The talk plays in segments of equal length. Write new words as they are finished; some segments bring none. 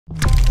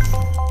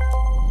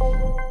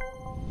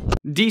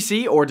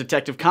DC, or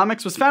Detective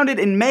Comics, was founded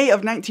in May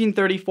of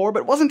 1934,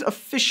 but wasn't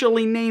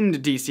officially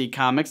named DC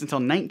Comics until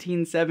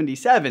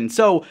 1977,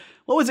 so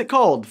what was it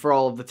called for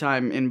all of the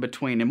time in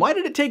between, and why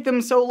did it take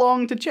them so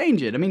long to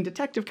change it? I mean,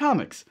 Detective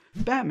Comics,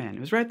 Batman,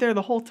 it was right there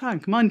the whole time.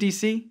 Come on,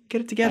 DC,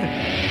 get it together.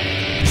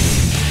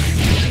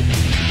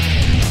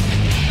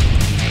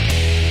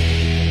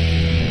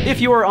 If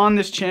you are on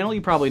this channel,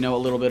 you probably know a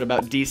little bit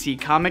about DC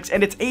Comics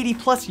and its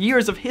 80+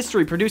 years of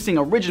history producing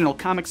original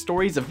comic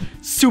stories of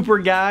super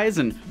guys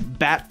and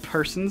bat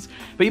persons,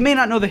 but you may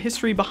not know the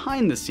history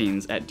behind the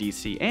scenes at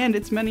DC and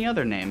its many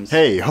other names.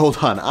 Hey, hold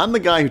on. I'm the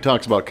guy who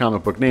talks about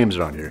comic book names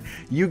around here.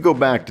 You go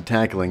back to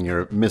tackling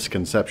your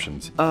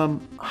misconceptions.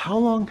 How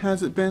long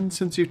has it been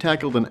since you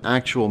tackled an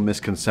actual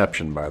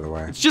misconception, by the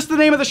way? It's just the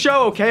name of the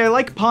show, okay? I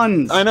like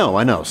puns. I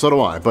know, so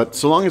do I, but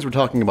so long as we're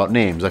talking about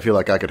names, I feel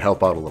like I could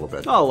help out a little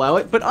bit. I'll allow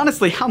it, but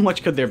honestly, how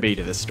much could there be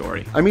to this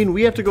story? I mean,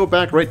 we have to go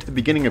back right to the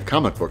beginning of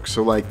comic books,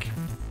 so like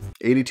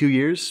 82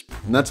 years?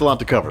 And that's a lot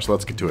to cover, so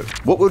let's get to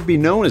it. What would be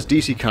known as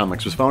DC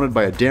Comics was founded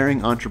by a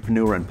daring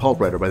entrepreneur and pulp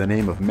writer by the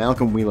name of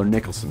Malcolm Wheeler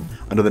Nicholson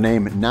under the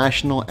name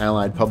National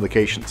Allied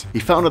Publications. He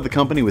founded the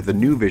company with the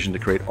new vision to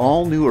create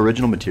all new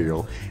original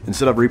material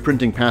instead of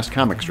reprinting past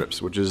comic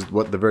strips, which is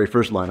what the very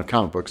first line of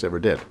comic books ever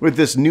did. With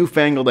this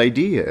newfangled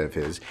idea of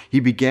his, he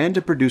began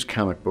to produce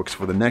comic books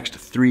for the next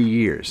 3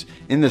 years.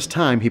 In this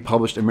time, he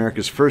published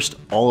America's first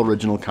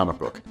all-original comic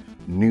book,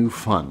 New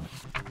Fun.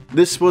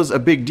 This was a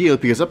big deal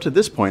because up to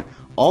this point,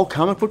 all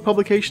comic book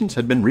publications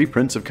had been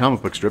reprints of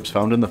comic book strips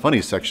found in the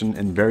funnies section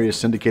in various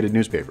syndicated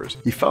newspapers.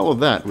 He followed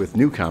that with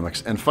New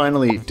Comics and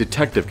finally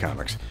Detective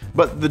Comics.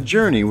 But the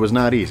journey was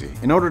not easy.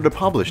 In order to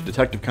publish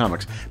Detective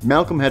Comics,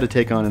 Malcolm had to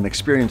take on an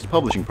experienced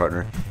publishing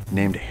partner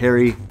named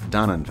Harry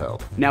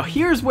Donenfeld. Now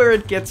here's where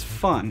it gets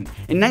fun.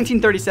 In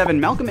 1937,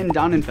 Malcolm and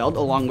Donenfeld,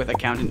 along with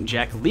accountant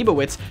Jack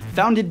Leibowitz,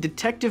 founded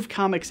Detective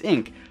Comics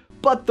Inc.,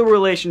 but the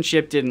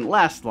relationship didn't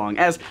last long.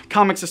 As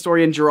comics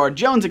historian Gerard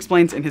Jones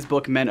explains in his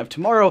book Men of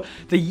Tomorrow,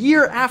 the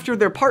year after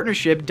their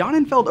partnership,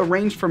 Donenfeld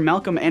arranged for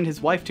Malcolm and his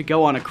wife to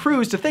go on a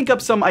cruise to think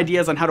up some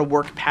ideas on how to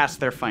work past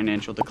their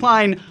financial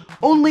decline,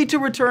 only to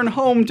return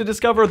home to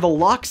discover the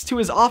locks to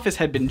his office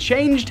had been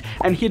changed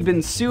and he had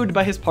been sued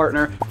by his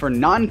partner for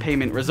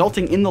non-payment,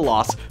 resulting in the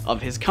loss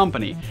of his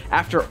company.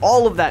 After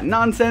all of that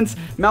nonsense,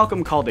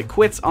 Malcolm called it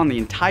quits on the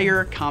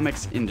entire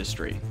comics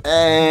industry.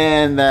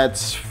 And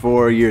that's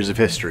 4 years of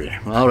history.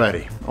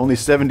 Alrighty, only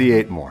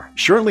 78 more.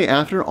 Shortly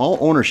after, all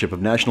ownership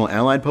of National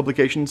Allied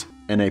Publications,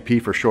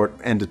 NAP for short,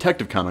 and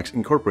Detective Comics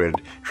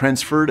Incorporated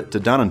transferred to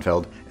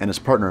Donenfeld and his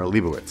partner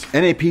Leibowitz.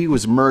 NAP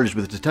was merged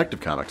with Detective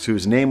Comics,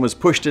 whose name was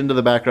pushed into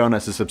the background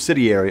as a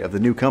subsidiary of the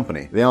new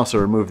company. They also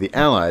removed the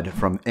Allied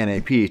from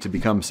NAP to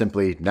become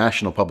simply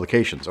National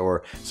Publications,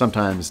 or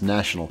sometimes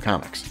National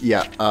Comics.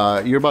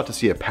 Yeah, you're about to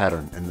see a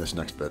pattern in this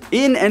next bit.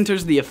 In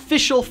enters the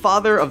official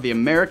father of the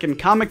American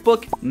comic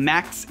book,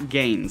 Max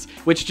Gaines,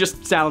 which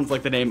just sounds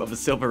like the name of a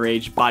Silver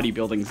Age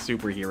bodybuilding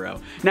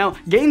superhero. Now,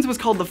 Gaines was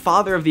called the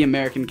father of the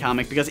American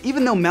comic because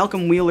even though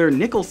Malcolm Wheeler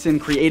Nicholson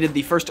created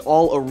the first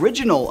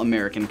all-original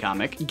American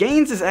comic,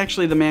 Gaines is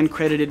actually the man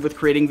credited with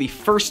creating the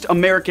first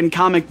American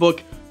comic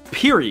book,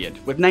 period,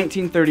 with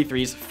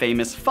 1933's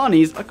famous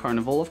Funnies, A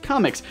Carnival of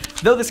Comics.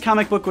 Though this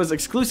comic book was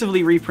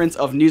exclusively reprints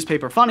of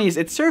newspaper funnies,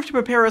 it served to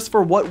prepare us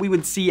for what we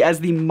would see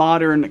as the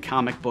modern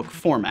comic book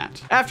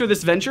format. After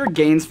this venture,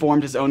 Gaines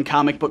formed his own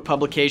comic book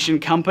publication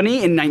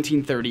company in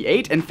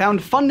 1938 and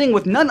found funding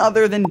with none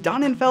other than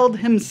Donenfeld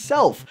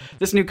himself.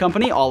 This new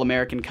company, All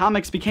American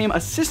Comics, became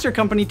a sister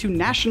company to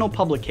National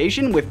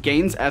Publication, with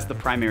Gaines as the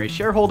primary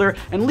shareholder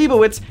and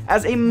Leibowitz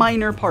as a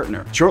minor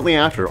partner. Shortly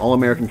after, All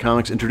American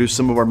Comics introduced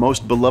some of our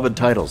most beloved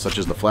titles such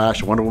as The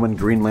Flash, Wonder Woman,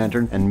 Green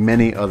Lantern, and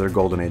many other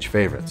Golden Age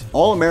favorites.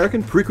 All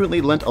American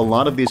frequently lent a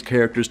lot of these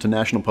characters to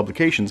National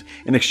Publications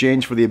in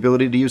exchange for the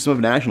ability to use some of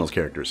National's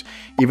characters,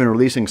 even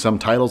releasing some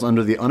titles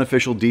under the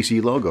unofficial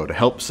DC logo to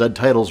help said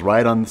titles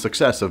ride on the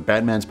success of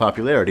Batman's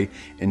popularity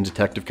in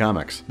Detective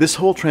Comics. This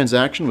whole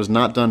transaction was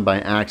not done by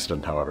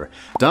accident, however.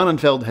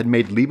 Donenfeld had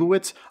made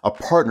Leibowitz a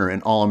partner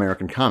in All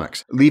American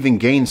Comics, leaving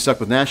Gaines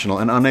stuck with National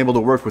and unable to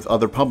work with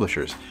other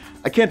publishers.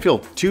 I can't feel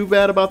too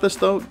bad about this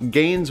though.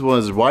 Gaines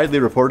was widely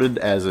reported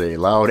as a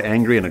loud,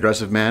 angry, and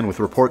aggressive man, with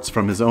reports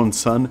from his own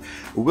son,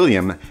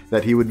 William,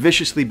 that he would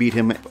viciously beat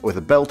him with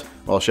a belt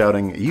while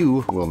shouting,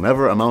 "You will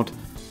never amount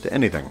to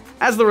anything."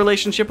 As the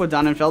relationship with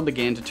Donenfeld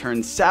began to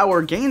turn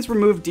sour, Gaines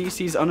removed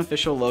DC's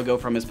unofficial logo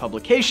from his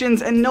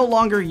publications and no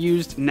longer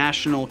used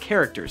National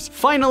characters.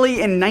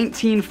 Finally, in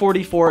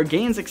 1944,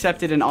 Gaines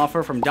accepted an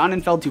offer from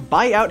Donenfeld to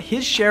buy out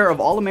his share of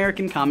All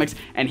American Comics,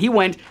 and he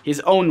went his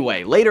own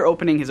way, later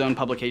opening his own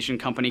publication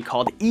company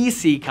called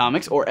EC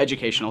Comics, or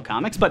Educational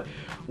Comics, but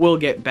we'll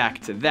get back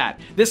to that.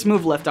 This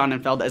move left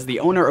Donenfeld as the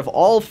owner of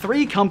all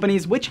three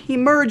companies, which he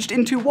merged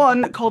into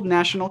one called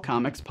National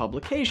Comics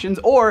Publications,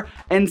 or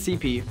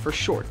NCP for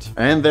short.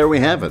 And there we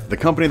have it. The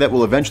company that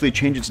will eventually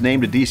change its name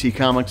to DC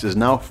Comics is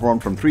now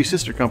formed from three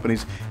sister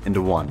companies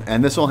into one.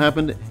 And this all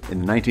happened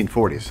in the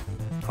 1940s.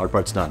 Hard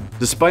part's done.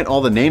 Despite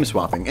all the name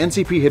swapping,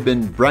 NCP had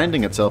been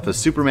branding itself as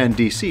Superman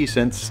DC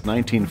since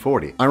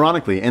 1940.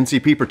 Ironically,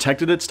 NCP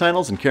protected its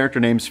titles and character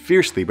names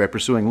fiercely by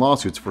pursuing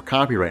lawsuits for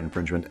copyright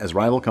infringement as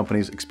rival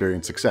companies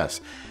experienced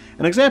success.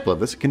 An example of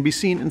this can be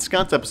seen in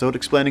Scott's episode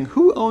explaining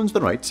who owns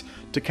the rights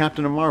to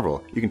Captain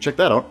Marvel. You can check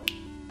that out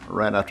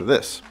right after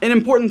this. An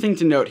important thing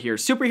to note here,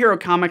 superhero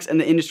comics and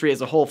the industry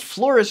as a whole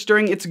flourished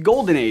during its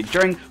golden age.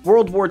 During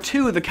World War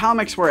II, the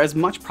comics were as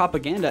much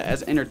propaganda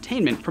as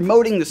entertainment,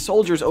 promoting the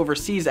soldiers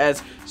overseas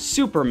as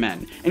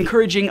supermen,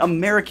 encouraging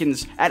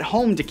Americans at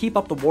home to keep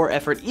up the war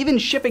effort, even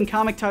shipping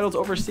comic titles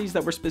overseas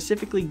that were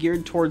specifically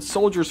geared towards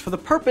soldiers for the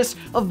purpose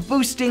of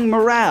boosting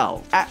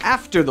morale.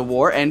 After the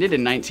war ended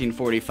in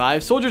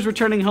 1945, soldiers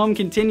returning home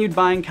continued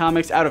buying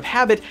comics out of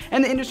habit,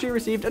 and the industry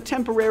received a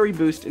temporary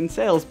boost in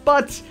sales,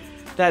 but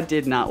that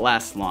did not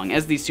last long,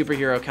 as these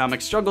superhero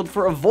comics struggled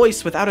for a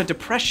voice without a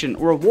depression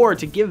or a war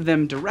to give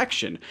them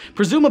direction.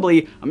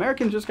 Presumably,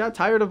 Americans just got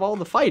tired of all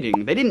the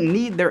fighting. They didn't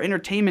need their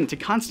entertainment to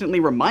constantly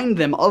remind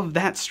them of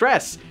that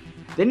stress.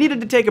 They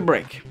needed to take a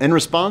break. In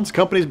response,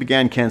 companies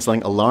began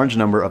canceling a large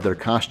number of their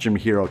costume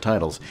hero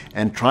titles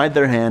and tried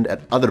their hand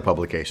at other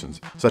publications,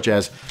 such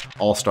as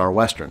All-Star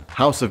Western,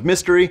 House of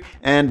Mystery,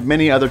 and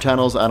many other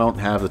titles I don't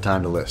have the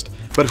time to list.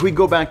 But if we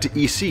go back to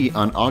EC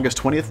on August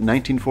 20th,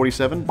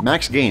 1947,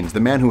 Max Gaines, the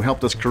man who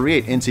helped us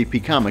create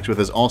NCP Comics with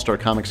his All-Star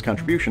Comics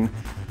contribution,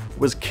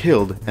 was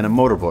killed in a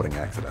motorboating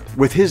accident.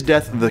 With his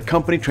death, the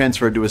company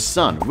transferred to his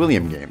son,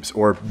 William Gaines,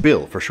 or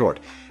Bill for short.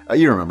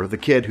 You remember, the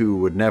kid who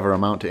would never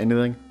amount to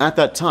anything? At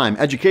that time,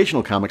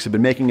 Educational Comics had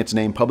been making its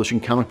name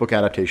publishing comic book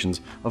adaptations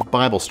of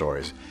Bible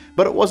stories.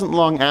 But it wasn't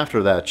long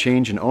after that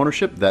change in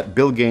ownership that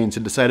Bill Gaines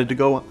had decided to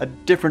go a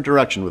different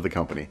direction with the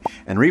company,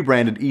 and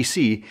rebranded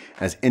EC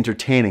as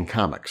Entertaining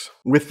Comics.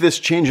 With this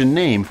change in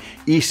name,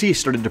 EC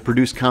started to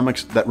produce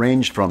comics that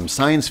ranged from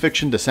science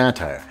fiction to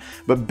satire.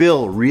 But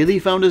Bill really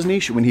found his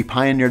niche when he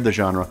pioneered the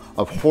genre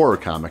of horror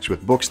comics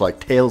with books like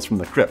Tales from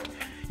the Crypt.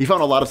 He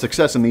found a lot of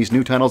success in these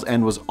new titles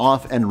and was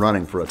off and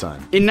running for a time.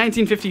 In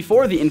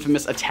 1954, the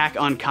infamous attack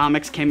on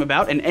comics came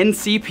about, and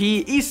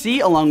NCP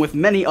EC, along with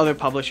many other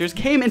publishers,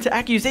 came into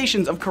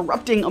accusations of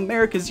corrupting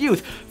America's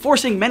youth,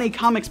 forcing many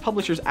comics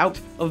publishers out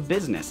of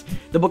business.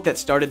 The book that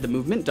started the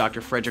movement,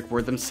 Dr. Frederick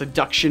Wortham's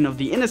Seduction of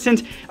the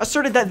Innocent,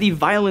 asserted that the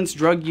violence,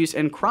 drug use,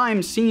 and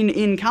crime seen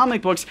in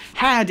comic books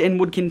had and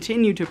would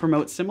continue to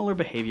promote similar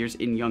behaviors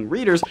in young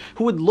readers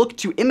who would look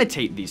to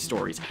imitate these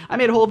stories. I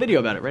made a whole video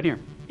about it right here.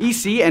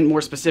 EC, and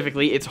more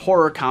specifically its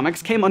horror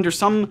comics, came under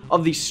some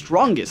of the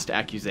strongest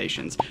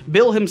accusations.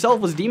 Bill himself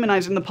was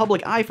demonized in the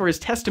public eye for his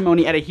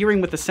testimony at a hearing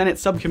with the Senate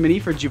Subcommittee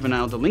for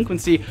Juvenile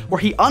Delinquency,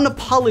 where he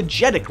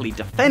unapologetically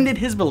defended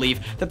his belief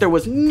that there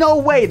was no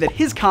way that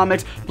his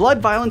comics, Blood,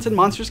 Violence, and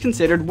Monsters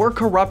Considered, were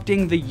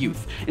corrupting the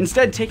youth,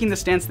 instead taking the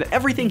stance that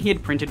everything he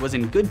had printed was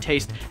in good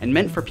taste and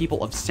meant for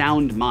people of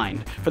sound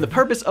mind, for the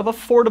purpose of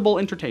affordable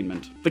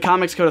entertainment. The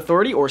Comics Code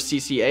Authority, or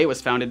CCA,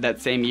 was founded that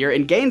same year,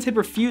 and Gaines had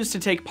refused to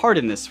take part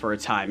in this for a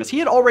time, as he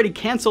had already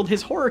canceled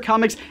his horror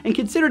comics and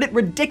considered it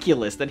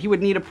ridiculous that he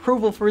would need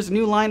approval for his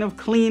new line of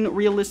clean,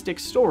 realistic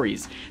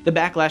stories. The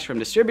backlash from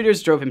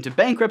distributors drove him to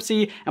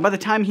bankruptcy, and by the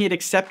time he had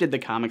accepted the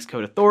Comics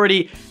Code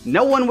Authority,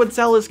 no one would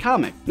sell his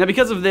comic. Now,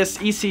 because of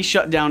this, EC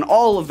shut down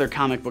all of their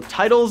comic book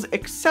titles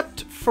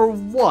except for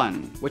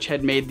one, which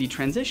had made the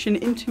transition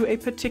into a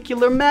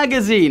particular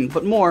magazine,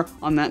 but more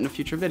on that in a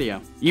future video.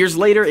 Years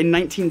later, in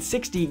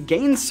 1960,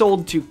 Gaines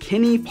sold to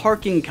Kinney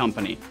Parking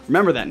Company.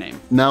 Remember that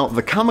name. Now,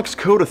 the Comics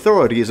Code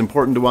Authority is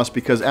important to us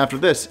because after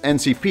this,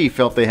 NCP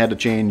felt they had to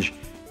change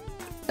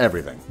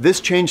everything. This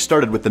change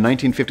started with the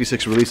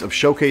 1956 release of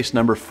Showcase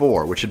No.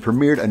 4, which had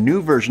premiered a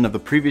new version of the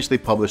previously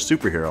published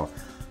superhero,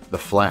 The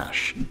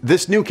Flash.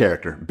 This new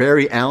character,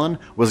 Barry Allen,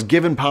 was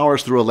given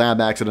powers through a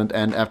lab accident,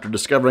 and after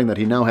discovering that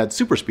he now had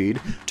super speed,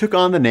 took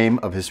on the name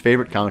of his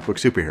favorite comic book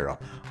superhero,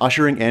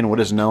 ushering in what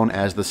is known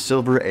as the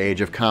Silver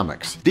Age of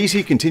comics.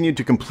 DC continued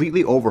to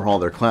completely overhaul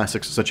their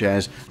classics such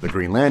as the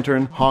Green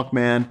Lantern,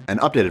 Hawkman, and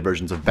updated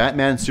versions of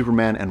Batman,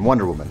 Superman, and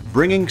Wonder Woman,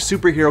 bringing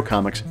superhero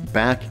comics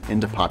back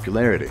into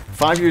popularity.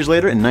 5 years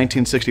later, in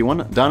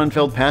 1961,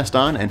 Donenfeld passed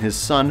on, and his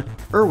son,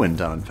 Irwin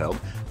Donenfeld,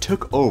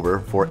 took over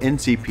for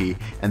NCP,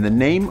 and the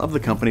name of the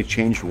company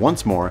changed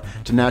once more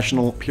to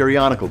National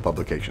Periodical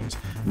Publications,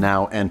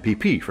 now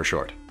NPP for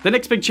short. The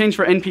next big change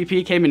for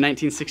NPP came in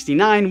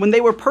 1969 when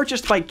they were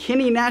purchased by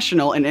Kinney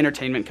National, an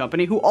entertainment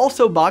company who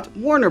also bought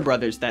Warner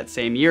Brothers that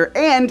same year,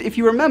 and, if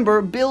you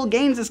remember, Bill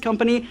Gaines'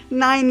 company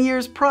 9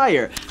 years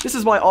prior. This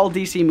is why all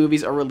DC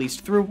movies are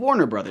released through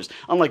Warner Brothers,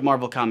 unlike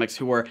Marvel Comics,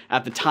 who were,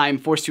 at the time,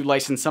 forced to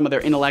license some of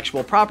their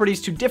intellectual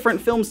properties to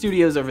different film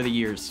studios over the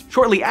years.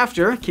 Shortly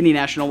after, Kinney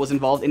National was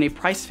involved in a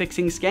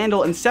price-fixing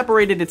scandal and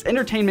separated its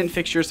entertainment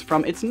fixtures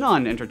from its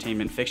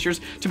non-entertainment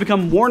fixtures to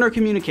become Warner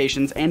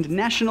Communications and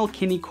National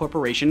Kinney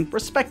Corporation,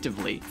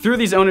 respectively. Through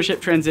these ownership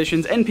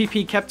transitions,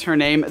 NPP kept her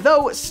name,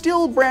 though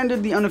still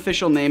branded the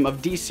unofficial name of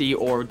DC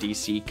or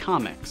DC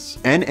Comics.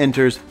 And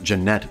enters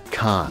Jeanette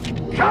Kahn.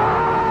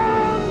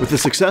 With the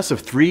success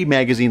of 3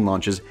 magazine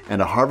launches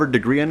and a Harvard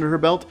degree under her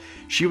belt,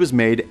 she was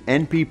made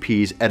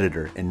NPP's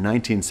editor in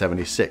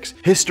 1976.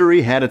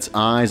 History had its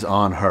eyes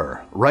on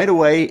her. Right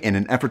away, in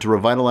an effort to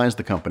revitalize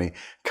the company,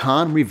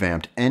 Kahn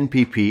revamped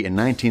NPP in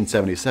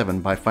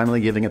 1977 by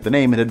finally giving it the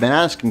name it had been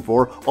asking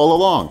for all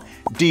along,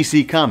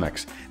 DC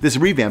Comics. This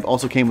revamp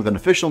also came with an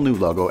official new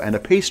logo and a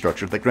pay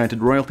structure that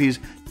granted royalties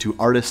to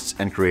artists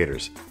and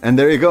creators. And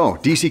there you go,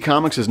 DC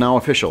Comics is now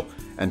official.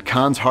 And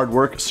Kahn's hard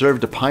work served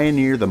to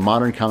pioneer the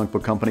modern comic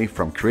book company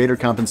from creator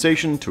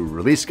compensation to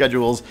release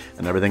schedules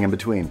and everything in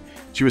between.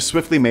 She was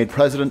swiftly made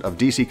president of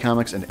DC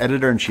Comics and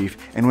editor-in-chief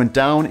and went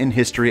down in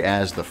history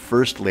as the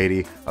First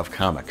Lady of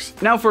Comics.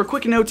 Now for a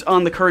quick note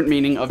on the current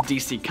meaning of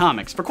DC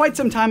Comics. For quite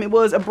some time it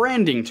was a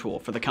branding tool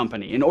for the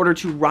company in order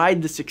to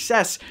ride the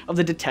success of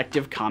the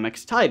Detective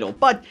Comics title,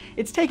 but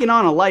it's taken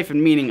on a life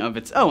and meaning of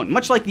its own.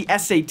 Much like the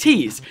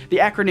SATs, the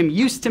acronym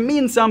used to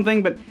mean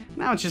something, but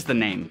now it's just the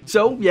name.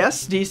 So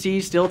yes,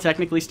 DC still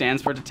technically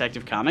stands for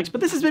Detective Comics, but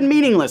this has been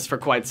meaningless for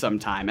quite some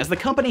time, as the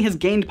company has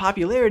gained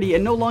popularity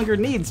and no longer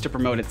needs to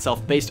promote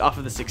itself based off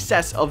of the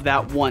success of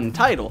that one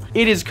title.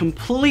 It is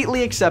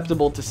completely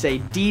acceptable to say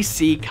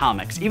DC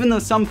Comics, even though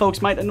some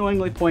folks might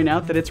annoyingly point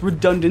out that it's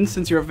redundant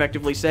since you're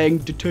effectively saying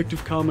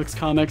Detective Comics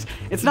Comics.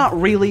 It's not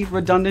really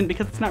redundant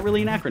because it's not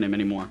really an acronym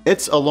anymore.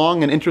 It's a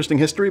long and interesting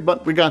history,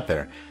 but we got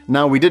there.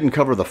 Now, we didn't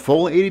cover the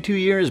full 82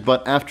 years,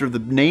 but after the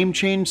name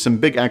change, some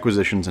big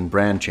acquisitions and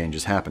brand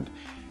changes happened.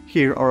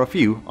 Here are a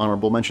few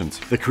honorable mentions.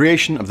 The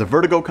creation of the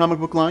Vertigo comic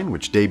book line,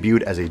 which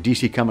debuted as a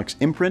DC Comics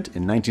imprint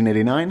in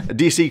 1989.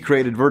 DC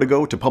created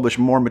Vertigo to publish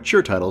more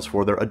mature titles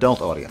for their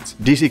adult audience.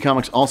 DC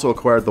Comics also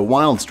acquired the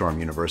Wildstorm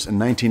universe in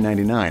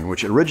 1999,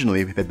 which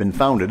originally had been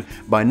founded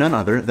by none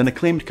other than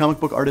acclaimed comic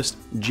book artist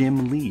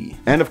Jim Lee.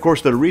 And of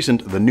course the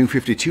recent The New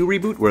 52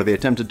 reboot, where they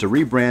attempted to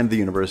rebrand the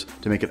universe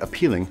to make it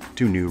appealing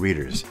to new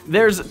readers.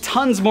 There's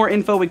tons more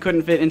info we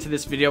couldn't fit into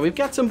this video. We've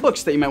got some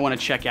books that you might want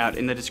to check out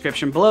in the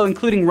description below,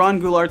 including Ron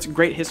Goulart's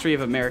Great History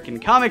of American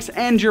Comics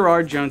and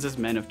Gerard Jones's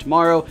Men of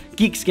Tomorrow,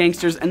 Geeks,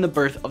 Gangsters, and the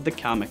Birth of the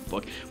Comic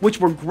Book, which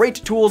were great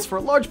tools for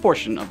a large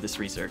portion of this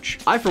research.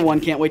 I, for one,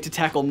 can't wait to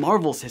tackle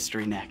Marvel's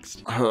history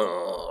next.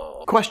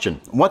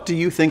 Question: what do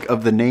you think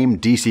of the name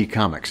DC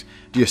Comics?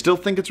 Do you still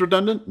think it's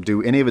redundant?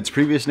 Do any of its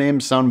previous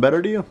names sound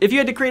better to you? If you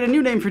had to create a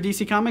new name for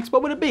DC Comics,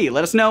 what would it be?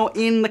 Let us know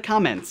in the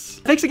comments.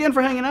 Thanks again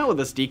for hanging out with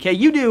us, DK.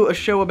 You do a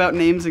show about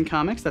names in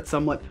comics that's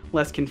somewhat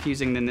less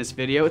confusing than this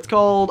video. It's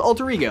called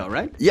Alter Ego,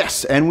 right?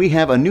 Yes, and we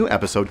have a new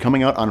episode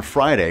coming out on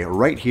Friday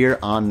right here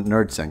on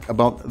NerdSync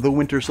about the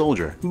Winter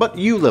Soldier. But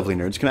you lovely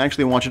nerds can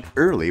actually watch it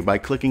early by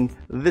clicking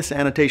this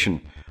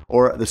annotation,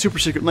 or the super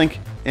secret link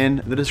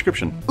in the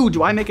description. Ooh,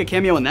 do I make a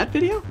cameo in that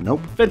video? Nope.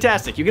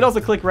 Fantastic. You can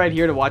also click right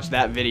here to watch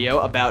that video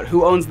about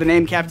who owns the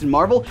name Captain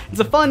Marvel. It's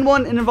a fun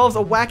one and involves a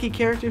wacky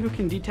character who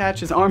can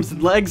detach his arms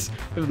and legs,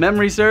 if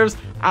memory serves.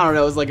 I don't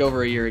know, it was like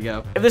over a year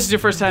ago. If this is your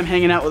first time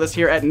hanging out with us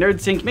here at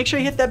NerdSync, make sure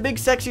you hit that big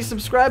sexy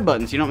subscribe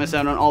button so you don't miss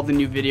out on all the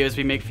new videos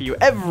we make for you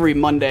every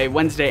Monday,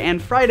 Wednesday,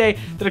 and Friday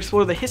that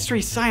explore the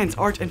history, science,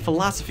 art, and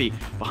philosophy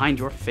behind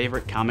your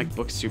favorite comic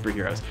book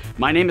superheroes.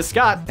 My name is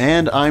Scott.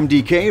 And I'm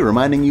DK,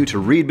 reminding you to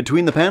read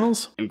between the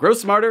panels and grow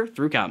smarter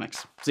through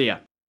comics. See ya.